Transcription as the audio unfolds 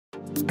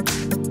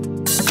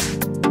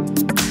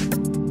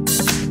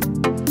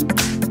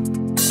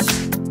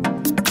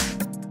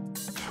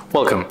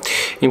Welcome.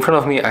 In front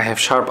of me I have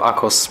Sharp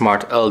Aquos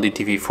Smart LED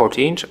TV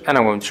 40-inch, and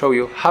I'm going to show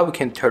you how we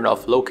can turn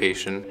off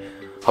location,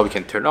 how we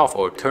can turn off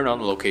or turn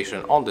on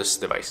location on this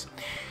device.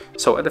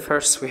 So at the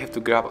first we have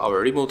to grab our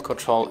remote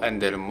control and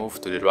then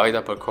move to the right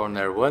upper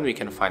corner when we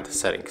can find the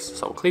settings.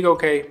 So click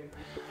OK,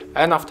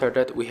 and after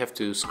that we have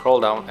to scroll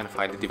down and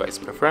find the device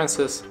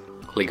preferences,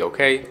 click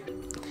OK,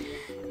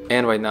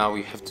 and right now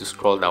we have to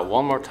scroll down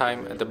one more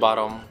time at the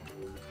bottom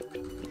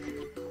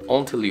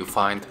until you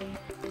find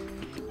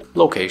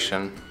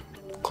location.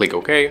 Click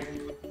OK,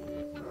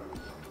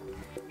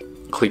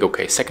 click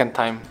OK second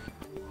time,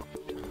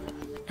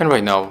 and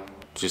right now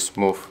just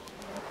move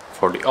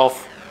for the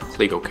off,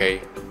 click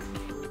OK,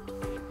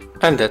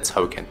 and that's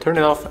how we can turn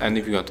it off. And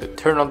if you want to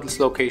turn on this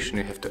location,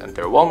 you have to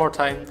enter one more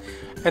time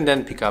and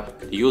then pick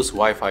up use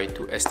Wi-Fi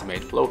to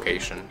estimate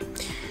location.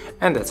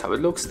 And that's how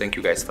it looks. Thank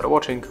you guys for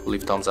watching,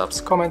 leave thumbs ups,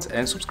 comments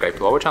and subscribe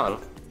to our channel.